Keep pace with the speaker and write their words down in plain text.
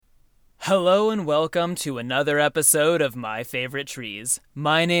Hello and welcome to another episode of My Favorite Trees.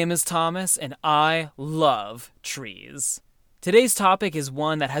 My name is Thomas and I love trees. Today's topic is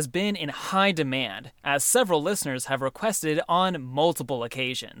one that has been in high demand, as several listeners have requested on multiple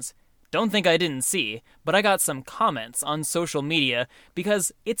occasions. Don't think I didn't see, but I got some comments on social media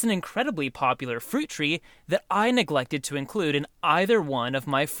because it's an incredibly popular fruit tree that I neglected to include in either one of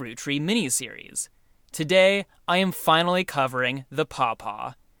my fruit tree miniseries. Today, I am finally covering the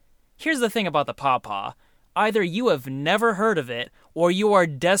pawpaw. Here's the thing about the pawpaw. Either you have never heard of it, or you are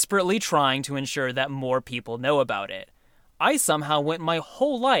desperately trying to ensure that more people know about it. I somehow went my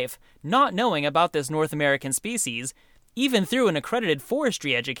whole life not knowing about this North American species, even through an accredited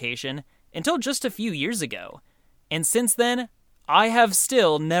forestry education, until just a few years ago. And since then, I have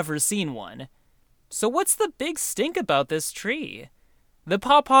still never seen one. So what's the big stink about this tree? The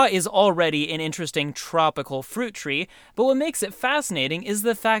pawpaw is already an interesting tropical fruit tree, but what makes it fascinating is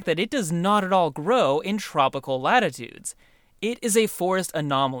the fact that it does not at all grow in tropical latitudes. It is a forest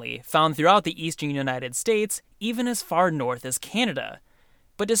anomaly found throughout the eastern United States, even as far north as Canada.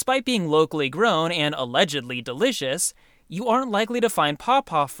 But despite being locally grown and allegedly delicious, you aren't likely to find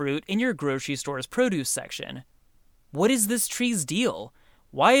pawpaw fruit in your grocery store's produce section. What is this tree's deal?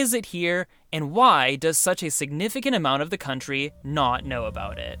 Why is it here, and why does such a significant amount of the country not know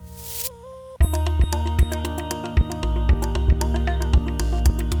about it?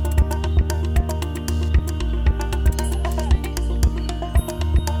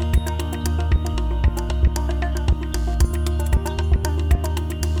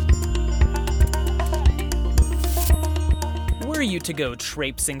 Were you to go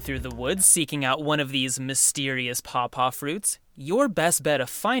traipsing through the woods seeking out one of these mysterious pawpaw fruits, your best bet of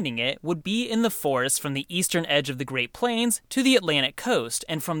finding it would be in the forest from the eastern edge of the Great Plains to the Atlantic coast,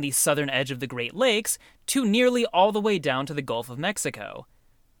 and from the southern edge of the Great Lakes to nearly all the way down to the Gulf of Mexico.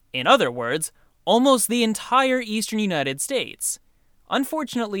 In other words, almost the entire eastern United States.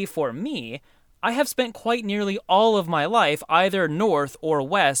 Unfortunately for me, I have spent quite nearly all of my life either north or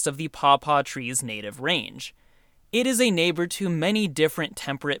west of the pawpaw tree's native range. It is a neighbor to many different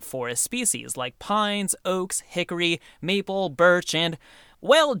temperate forest species like pines, oaks, hickory, maple, birch, and,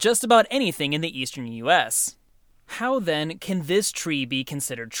 well, just about anything in the eastern U.S. How then can this tree be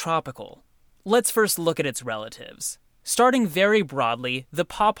considered tropical? Let's first look at its relatives. Starting very broadly, the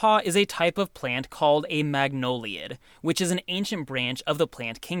pawpaw is a type of plant called a magnoliid, which is an ancient branch of the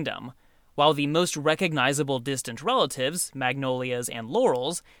plant kingdom. While the most recognizable distant relatives, magnolias and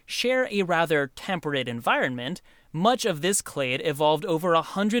laurels, share a rather temperate environment, much of this clade evolved over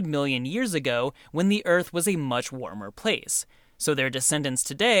 100 million years ago when the Earth was a much warmer place, so their descendants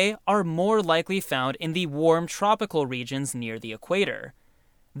today are more likely found in the warm tropical regions near the equator.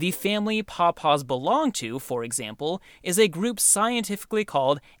 The family pawpaws belong to, for example, is a group scientifically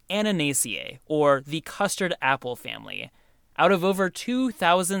called Ananaceae, or the custard apple family. Out of over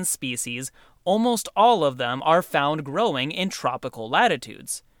 2,000 species, almost all of them are found growing in tropical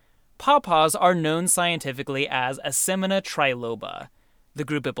latitudes. Pawpaws are known scientifically as Asimina triloba. The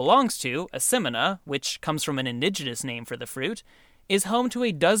group it belongs to, Asimina, which comes from an indigenous name for the fruit, is home to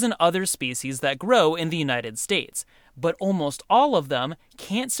a dozen other species that grow in the United States, but almost all of them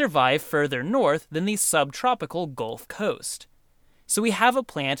can't survive further north than the subtropical Gulf Coast. So we have a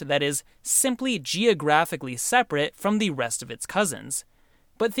plant that is simply geographically separate from the rest of its cousins.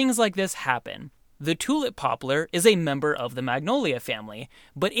 But things like this happen. The tulip poplar is a member of the magnolia family,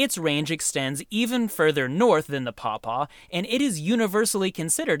 but its range extends even further north than the pawpaw, and it is universally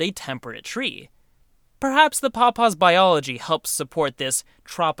considered a temperate tree. Perhaps the pawpaw's biology helps support this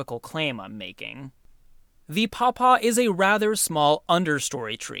tropical claim I'm making. The pawpaw is a rather small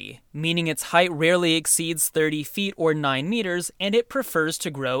understory tree, meaning its height rarely exceeds 30 feet or 9 meters, and it prefers to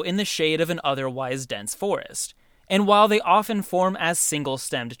grow in the shade of an otherwise dense forest. And while they often form as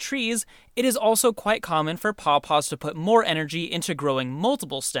single-stemmed trees, it is also quite common for pawpaws to put more energy into growing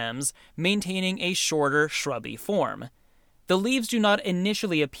multiple stems, maintaining a shorter, shrubby form. The leaves do not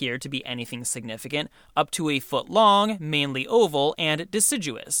initially appear to be anything significant, up to a foot long, mainly oval, and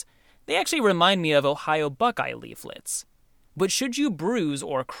deciduous. They actually remind me of Ohio buckeye leaflets. But should you bruise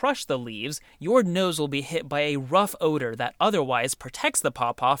or crush the leaves, your nose will be hit by a rough odor that otherwise protects the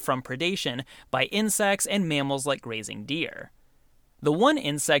pawpaw from predation by insects and mammals like grazing deer. The one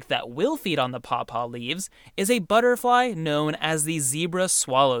insect that will feed on the pawpaw leaves is a butterfly known as the zebra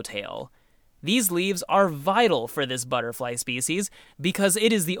swallowtail. These leaves are vital for this butterfly species because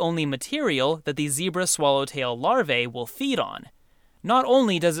it is the only material that the zebra swallowtail larvae will feed on. Not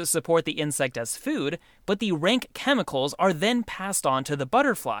only does it support the insect as food, but the rank chemicals are then passed on to the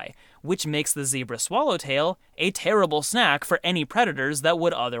butterfly, which makes the zebra swallowtail a terrible snack for any predators that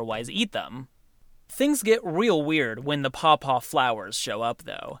would otherwise eat them. Things get real weird when the pawpaw flowers show up,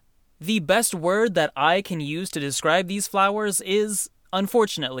 though. The best word that I can use to describe these flowers is,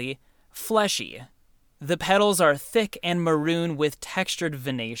 unfortunately, fleshy. The petals are thick and maroon with textured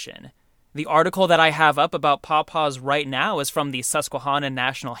venation. The article that I have up about pawpaws right now is from the Susquehanna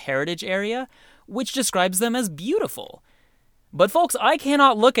National Heritage Area, which describes them as beautiful. But folks, I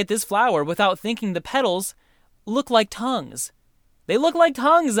cannot look at this flower without thinking the petals look like tongues. They look like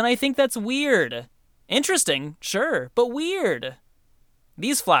tongues, and I think that's weird. Interesting, sure, but weird.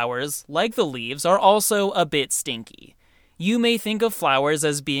 These flowers, like the leaves, are also a bit stinky. You may think of flowers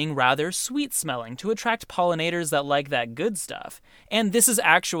as being rather sweet-smelling to attract pollinators that like that good stuff, and this is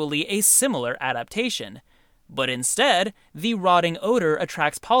actually a similar adaptation. But instead, the rotting odor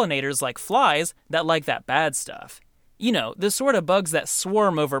attracts pollinators like flies that like that bad stuff. You know, the sort of bugs that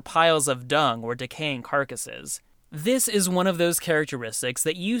swarm over piles of dung or decaying carcasses. This is one of those characteristics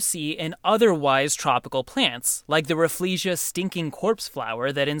that you see in otherwise tropical plants, like the Rafflesia stinking corpse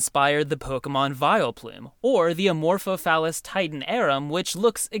flower that inspired the Pokemon Vileplume, or the Amorphophallus titan arum, which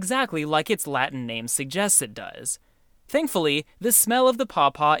looks exactly like its Latin name suggests it does. Thankfully, the smell of the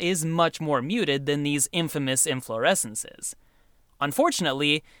pawpaw is much more muted than these infamous inflorescences.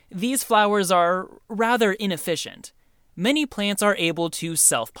 Unfortunately, these flowers are rather inefficient. Many plants are able to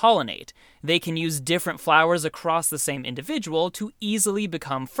self-pollinate. They can use different flowers across the same individual to easily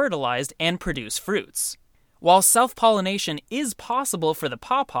become fertilized and produce fruits. While self-pollination is possible for the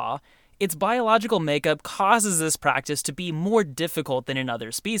pawpaw, its biological makeup causes this practice to be more difficult than in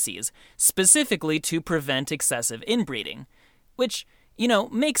other species, specifically to prevent excessive inbreeding. Which,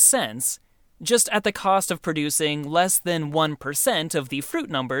 makes sense, just at the cost of producing less than 1% of the fruit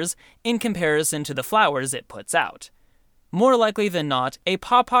numbers in comparison to the flowers it puts out. More likely than not, a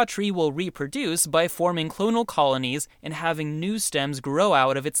pawpaw tree will reproduce by forming clonal colonies and having new stems grow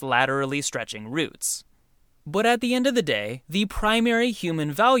out of its laterally stretching roots. But at the end of the day, the primary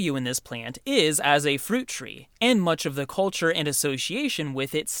human value in this plant is as a fruit tree, and much of the culture and association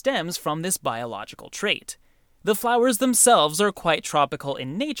with it stems from this biological trait. The flowers themselves are quite tropical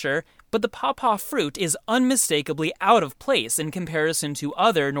in nature, but the pawpaw fruit is unmistakably out of place in comparison to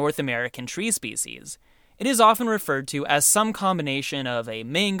other North American tree species. It is often referred to as some combination of a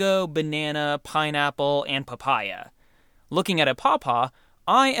mango, banana, pineapple, and papaya. Looking at a pawpaw,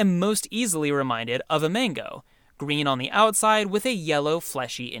 I am most easily reminded of a mango, green on the outside with a yellow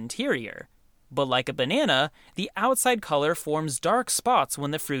fleshy interior. But like a banana, the outside color forms dark spots when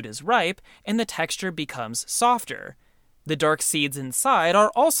the fruit is ripe and the texture becomes softer. The dark seeds inside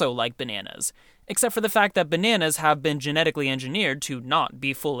are also like bananas, except for the fact that bananas have been genetically engineered to not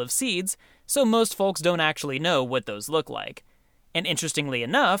be full of seeds, so most folks don't actually know what those look like. And interestingly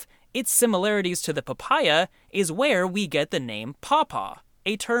enough, its similarities to the papaya is where we get the name pawpaw,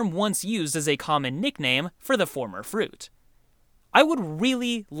 a term once used as a common nickname for the former fruit. I would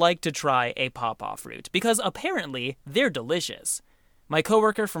really like to try a pawpaw fruit because apparently they're delicious. My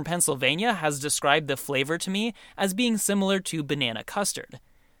coworker from Pennsylvania has described the flavor to me as being similar to banana custard.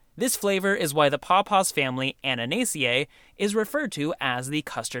 This flavor is why the pawpaw's family, Ananaceae, is referred to as the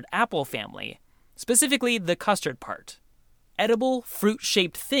custard apple family, specifically the custard part. Edible,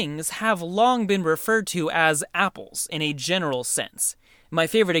 fruit-shaped things have long been referred to as apples in a general sense, my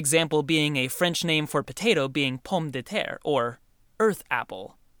favorite example being a French name for potato being pomme de terre, or earth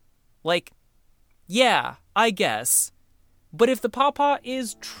apple. Yeah, I guess. But if the pawpaw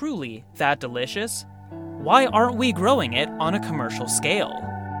is truly that delicious, why aren't we growing it on a commercial scale?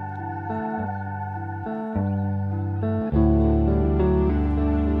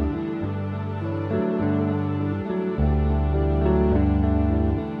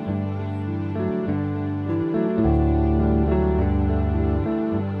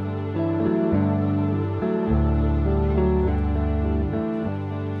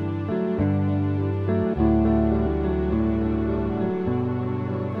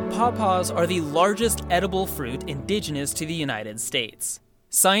 Pawpaws are the largest edible fruit indigenous to the United States.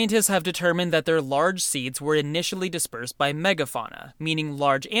 Scientists have determined that their large seeds were initially dispersed by megafauna, meaning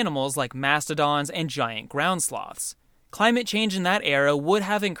large animals like mastodons and giant ground sloths. Climate change in that era would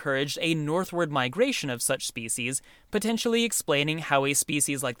have encouraged a northward migration of such species, potentially explaining how a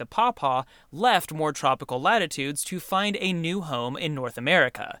species like the pawpaw left more tropical latitudes to find a new home in North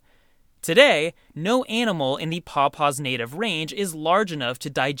America. Today, no animal in the pawpaw's native range is large enough to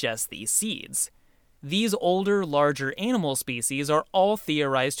digest these seeds. These older, larger animal species are all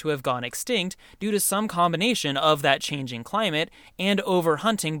theorized to have gone extinct due to some combination of that changing climate and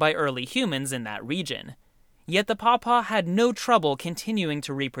overhunting by early humans in that region. Yet the pawpaw had no trouble continuing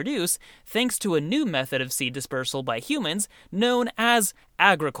to reproduce thanks to a new method of seed dispersal by humans known as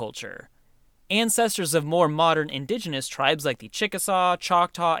agriculture. Ancestors of more modern indigenous tribes like the Chickasaw,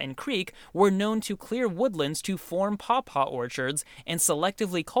 Choctaw, and Creek were known to clear woodlands to form pawpaw orchards and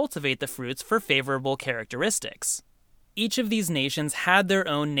selectively cultivate the fruits for favorable characteristics. Each of these nations had their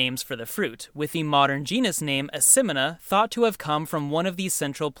own names for the fruit, with the modern genus name Asimina thought to have come from one of these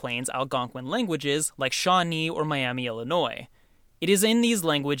Central Plains Algonquin languages like Shawnee or Miami, Illinois. It is in these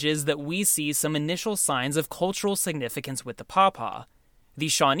languages that we see some initial signs of cultural significance with the pawpaw. The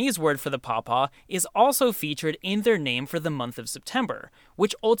Shawneese word for the pawpaw is also featured in their name for the month of September,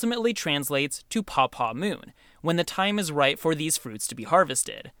 which ultimately translates to pawpaw moon, when the time is right for these fruits to be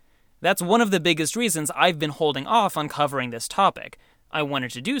harvested. That's one of the biggest reasons I've been holding off on covering this topic. I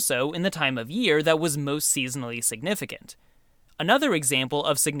wanted to do so in the time of year that was most seasonally significant. Another example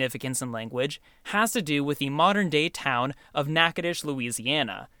of significance in language has to do with the modern-day town of Natchitoches,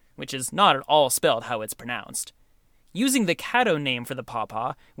 Louisiana, which is not at all spelled how it's pronounced. Using the Caddo name for the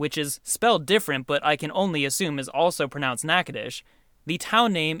pawpaw, which is spelled different but I can only assume is also pronounced Natchitoches, the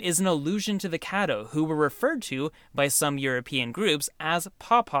town name is an allusion to the Caddo, who were referred to by some European groups as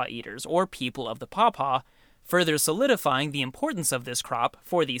pawpaw eaters or people of the pawpaw, further solidifying the importance of this crop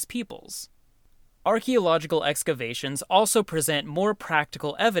for these peoples. Archaeological excavations also present more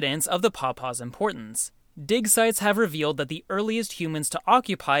practical evidence of the pawpaw's importance. Dig sites have revealed that the earliest humans to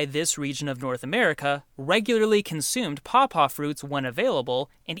occupy this region of North America regularly consumed pawpaw fruits when available,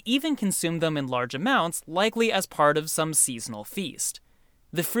 and even consumed them in large amounts, likely as part of some seasonal feast.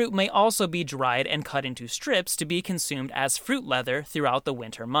 The fruit may also be dried and cut into strips to be consumed as fruit leather throughout the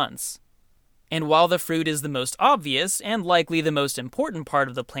winter months. And while the fruit is the most obvious and likely the most important part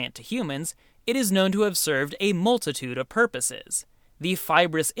of the plant to humans, it is known to have served a multitude of purposes. The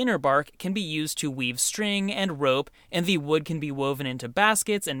fibrous inner bark can be used to weave string and rope, and the wood can be woven into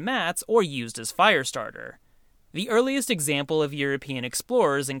baskets and mats or used as fire starter. The earliest example of European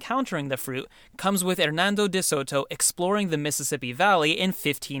explorers encountering the fruit comes with Hernando de Soto exploring the Mississippi Valley in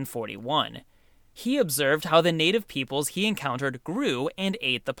 1541. He observed how the native peoples he encountered grew and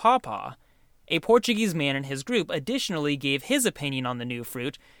ate the pawpaw. A Portuguese man in his group additionally gave his opinion on the new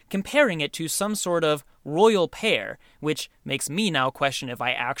fruit, comparing it to some sort of royal pear, which makes me now question if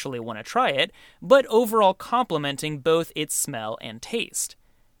I actually want to try it, but overall complimenting both its smell and taste.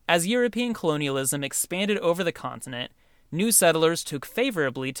 As European colonialism expanded over the continent, new settlers took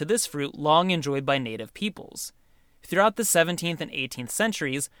favorably to this fruit long enjoyed by native peoples. Throughout the 17th and 18th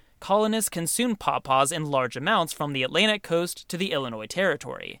centuries, colonists consumed pawpaws in large amounts from the Atlantic coast to the Illinois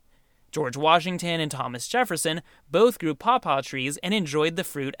Territory. George Washington and Thomas Jefferson both grew pawpaw trees and enjoyed the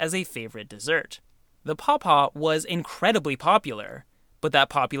fruit as a favorite dessert. The pawpaw was incredibly popular, but that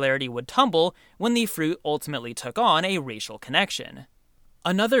popularity would tumble when the fruit ultimately took on a racial connection.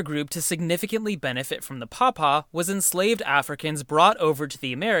 Another group to significantly benefit from the pawpaw was enslaved Africans brought over to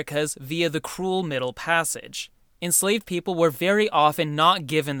the Americas via the cruel Middle Passage. Enslaved people were very often not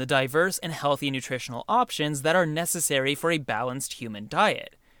given the diverse and healthy nutritional options that are necessary for a balanced human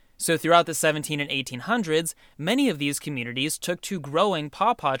diet. So throughout the 17 and 1800s, many of these communities took to growing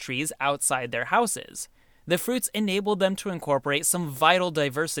pawpaw trees outside their houses. The fruits enabled them to incorporate some vital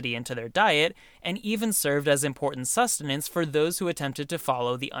diversity into their diet and even served as important sustenance for those who attempted to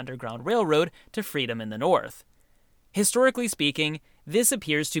follow the Underground Railroad to freedom in the North. Historically speaking, this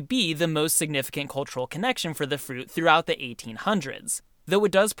appears to be the most significant cultural connection for the fruit throughout the 1800s, though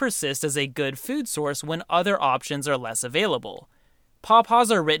it does persist as a good food source when other options are less available.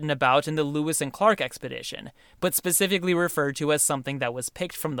 Pawpaws are written about in the Lewis and Clark expedition, but specifically referred to as something that was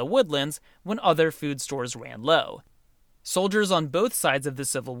picked from the woodlands when other food stores ran low. Soldiers on both sides of the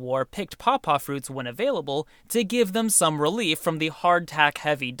Civil War picked pawpaw fruits when available to give them some relief from the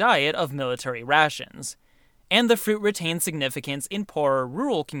hardtack-heavy diet of military rations. And the fruit retained significance in poorer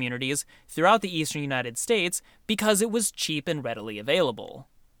rural communities throughout the eastern United States because it was cheap and readily available.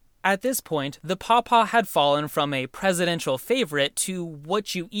 At this point, the pawpaw had fallen from a presidential favorite to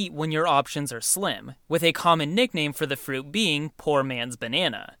what you eat when your options are slim, with a common nickname for the fruit being poor man's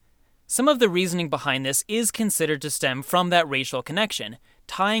banana. Some of the reasoning behind this is considered to stem from that racial connection,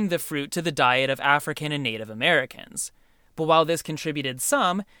 tying the fruit to the diet of African and Native Americans. But while this contributed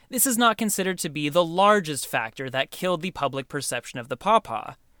some, this is not considered to be the largest factor that killed the public perception of the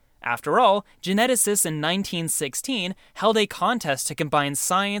pawpaw. After all, geneticists in 1916 held a contest to combine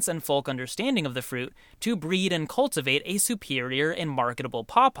science and folk understanding of the fruit to breed and cultivate a superior and marketable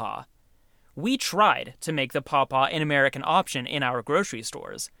pawpaw. We tried to make the pawpaw an American option in our grocery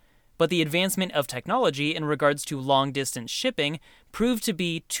stores, but the advancement of technology in regards to long-distance shipping proved to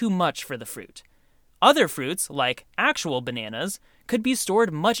be too much for the fruit. Other fruits, like actual bananas, could be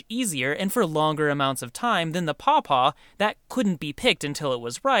stored much easier and for longer amounts of time than the pawpaw that couldn't be picked until it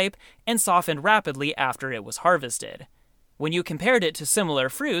was ripe and softened rapidly after it was harvested. When you compared it to similar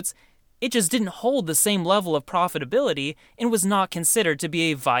fruits, it just didn't hold the same level of profitability and was not considered to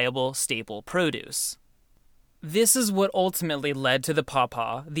be a viable staple produce. This is what ultimately led to the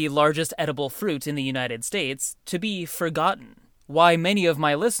pawpaw, the largest edible fruit in the United States, to be forgotten. Why many of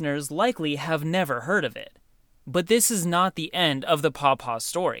my listeners likely have never heard of it. But this is not the end of the pawpaw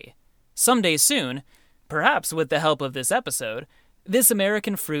story. Someday soon, perhaps with the help of this episode, this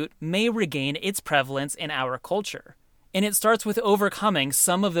American fruit may regain its prevalence in our culture. And it starts with overcoming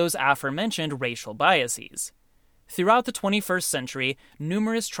some of those aforementioned racial biases. Throughout the 21st century,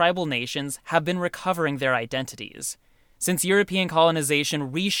 numerous tribal nations have been recovering their identities. Since European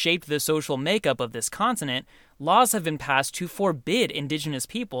colonization reshaped the social makeup of this continent, laws have been passed to forbid indigenous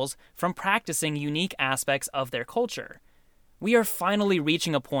peoples from practicing unique aspects of their culture. We are finally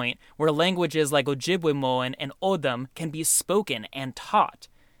reaching a point where languages like Ojibwe-Moan and Odom can be spoken and taught.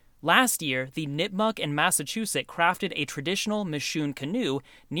 Last year, the Nipmuc in Massachusetts crafted a traditional Missoon canoe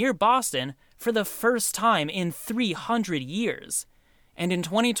near Boston for the first time in 300 years. And in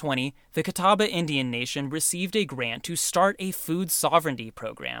 2020, the Catawba Indian Nation received a grant to start a food sovereignty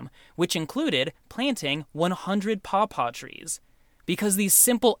program, which included planting 100 pawpaw trees. Because the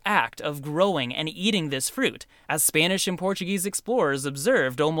simple act of growing and eating this fruit, as Spanish and Portuguese explorers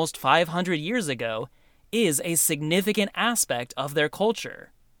observed almost 500 years ago, is a significant aspect of their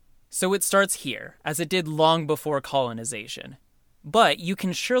culture. So it starts here, as it did long before colonization. But you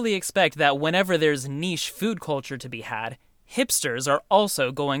can surely expect that whenever there's niche food culture to be had, hipsters are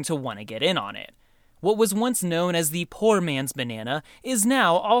also going to want to get in on it. What was once known as the poor man's banana is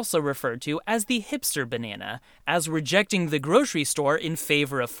now also referred to as the hipster banana, as rejecting the grocery store in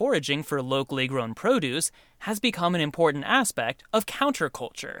favor of foraging for locally grown produce has become an important aspect of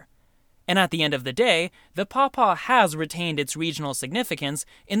counterculture. And at the end of the day, the pawpaw has retained its regional significance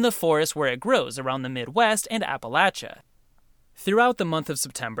in the forest where it grows around the Midwest and Appalachia. Throughout the month of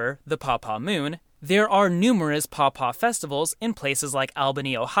September, the Pawpaw Moon, there are numerous pawpaw festivals in places like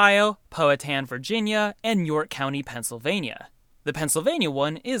Albany, Ohio, Powhatan, Virginia, and York County, Pennsylvania. The Pennsylvania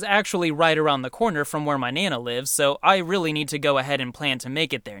one is actually right around the corner from where my Nana lives, so I really need to go ahead and plan to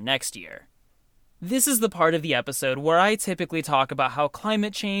make it there next year. This is the part of the episode where I typically talk about how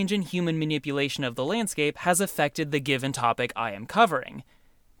climate change and human manipulation of the landscape has affected the given topic I am covering.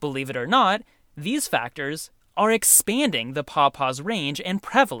 Believe it or not, these factors are expanding the pawpaw's range and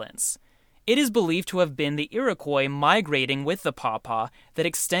prevalence. It is believed to have been the Iroquois migrating with the pawpaw that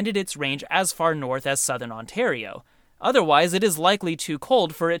extended its range as far north as southern Ontario. Otherwise, it is likely too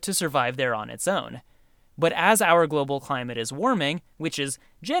cold for it to survive there on its own. But as our global climate is warming, which is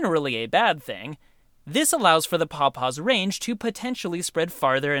generally a bad thing, this allows for the pawpaw's range to potentially spread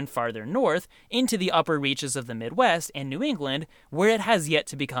farther and farther north into the upper reaches of the Midwest and New England, where it has yet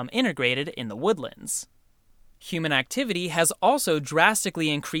to become integrated in the woodlands. Human activity has also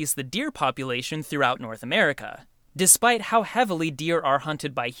drastically increased the deer population throughout North America. Despite how heavily deer are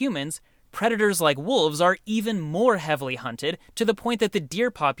hunted by humans, predators like wolves are even more heavily hunted to the point that the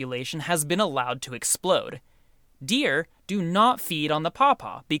deer population has been allowed to explode. Deer do not feed on the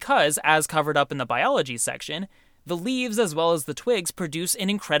pawpaw because, as covered up in the biology section, the leaves as well as the twigs produce an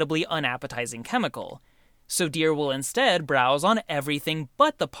incredibly unappetizing chemical. So deer will instead browse on everything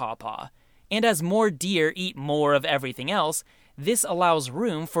but the pawpaw. And as more deer eat more of everything else, this allows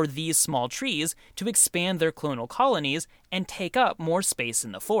room for these small trees to expand their clonal colonies and take up more space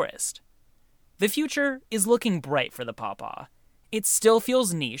in the forest. The future is looking bright for the pawpaw. It still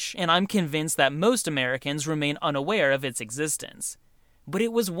feels niche, and I'm convinced that most Americans remain unaware of its existence. But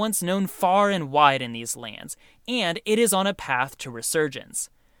it was once known far and wide in these lands, and it is on a path to resurgence.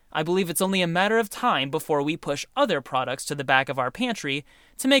 I believe it's only a matter of time before we push other products to the back of our pantry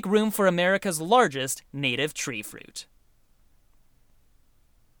to make room for America's largest native tree fruit.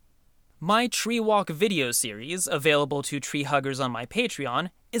 My tree walk video series, available to tree huggers on my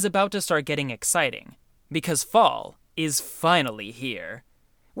Patreon, is about to start getting exciting, because fall is finally here.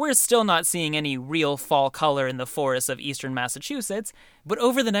 We're still not seeing any real fall color in the forests of eastern Massachusetts, but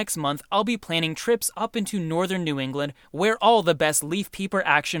over the next month I'll be planning trips up into northern New England where all the best leaf peeper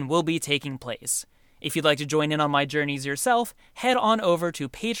action will be taking place. If you'd like to join in on my journeys yourself, head on over to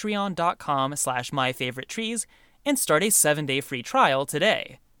patreon.com/myfavoritetrees and start a 7-day free trial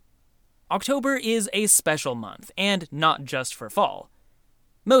today. October is a special month, and not just for fall.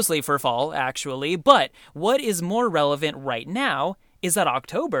 Mostly for fall, actually, but what is more relevant right now is that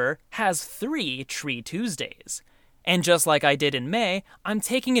October has 3 Tree Tuesdays. And just like I did in May, I'm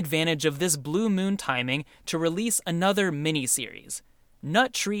taking advantage of this blue moon timing to release another mini-series,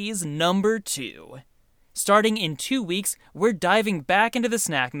 Nut Trees number 2. Starting in 2 weeks, we're diving back into the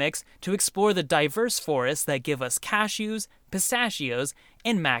snack mix to explore the diverse forests that give us cashews, pistachios,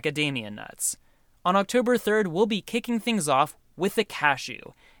 and macadamia nuts. On October 3rd, we'll be kicking things off with the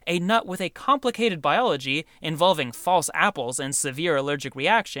cashew, a nut with a complicated biology involving false apples and severe allergic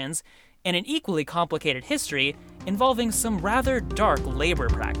reactions, and an equally complicated history involving some rather dark labor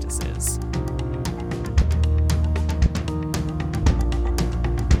practices.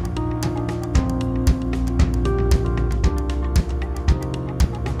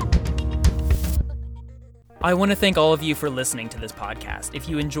 I want to thank all of you for listening to this podcast. If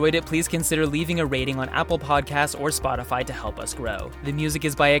you enjoyed it, please consider leaving a rating on Apple Podcasts or Spotify to help us grow. The music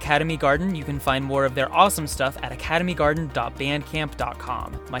is by Academy Garden. You can find more of their awesome stuff at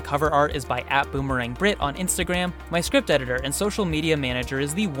academygarden.bandcamp.com. My cover art is by @BoomerangBrit on Instagram. My script editor and social media manager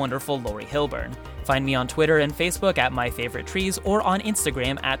is the wonderful Lori Hilburn. Find me on Twitter and Facebook at MyFavoriteTrees or on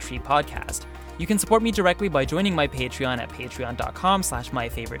Instagram at TreePodcast. You can support me directly by joining my Patreon at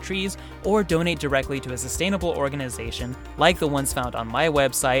patreon.com/myfavoritetrees or donate directly to a sustainable organization like the ones found on my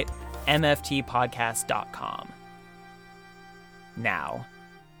website, mftpodcast.com. Now,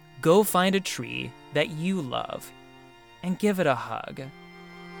 go find a tree that you love and give it a hug.